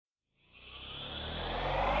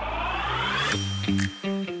Good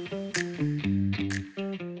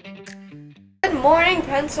morning,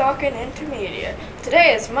 Pennsauken Intermediate.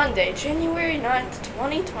 Today is Monday, January 9th,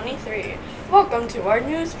 2023. Welcome to our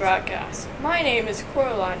news broadcast. My name is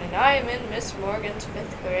Coraline and I am in Miss Morgan's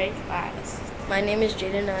 5th grade class. My name is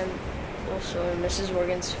Jaden. I'm also in Mrs.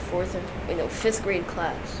 Morgan's 5th grade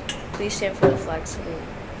class. Please stand for the flag salute.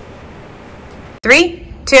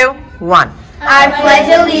 3, 2, 1. I pledge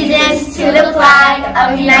allegiance to the flag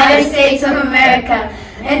of the United States of America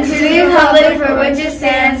and to the republic for which it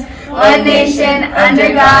stands, one nation,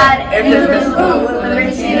 under God, indivisible, with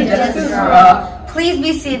liberty and justice for all. Please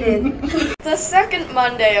be seated. The second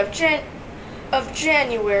Monday of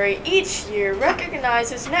January each year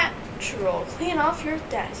recognizes Natural Clean Off Your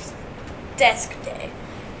Desk Day.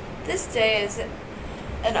 This day is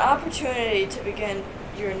an opportunity to begin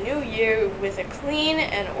your new year with a clean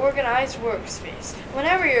and organized workspace.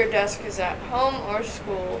 Whenever your desk is at home or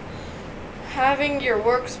school, having your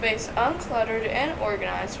workspace uncluttered and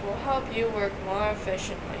organized will help you work more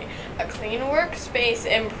efficiently. A clean workspace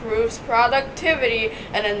improves productivity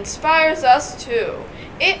and inspires us too.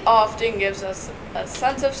 It often gives us a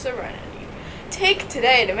sense of serenity. Take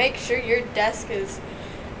today to make sure your desk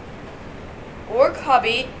or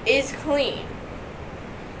cubby is clean.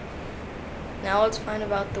 Now let's find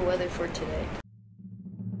out the weather for today.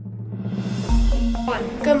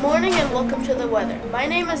 Good morning and welcome to the weather. My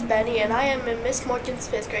name is Benny and I am in Miss Morgan's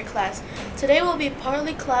 5th grade class. Today will be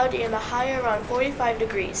partly cloudy and a high around 45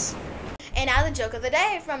 degrees. And now the joke of the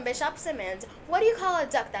day from Bishop Simmons. What do you call a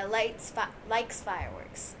duck that likes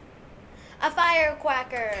fireworks? A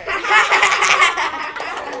firecracker.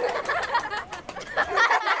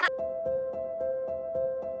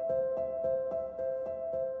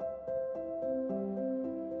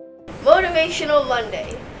 Motivational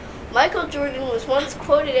Monday. Michael Jordan was once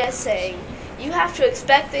quoted as saying, "You have to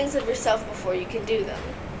expect things of yourself before you can do them."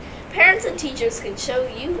 Parents and teachers can show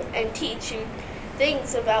you and teach you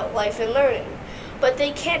things about life and learning, but they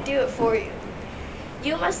can't do it for you.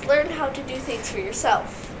 You must learn how to do things for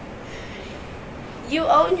yourself. You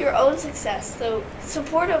own your own success, so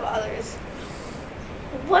support of others.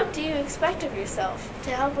 What do you expect of yourself to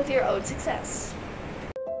help with your own success?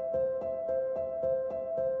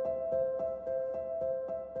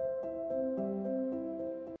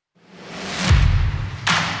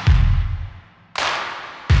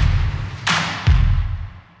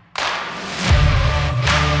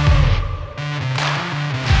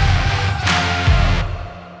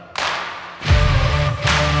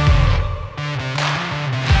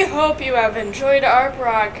 We hope you have enjoyed our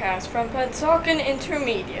broadcast from Pennsauken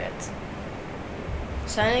Intermediate.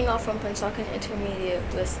 Signing off from Pennsauken Intermediate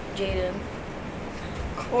with Jaden,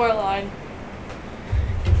 Coraline,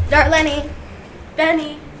 Darlene,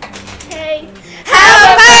 Benny, hey.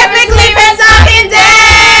 Have a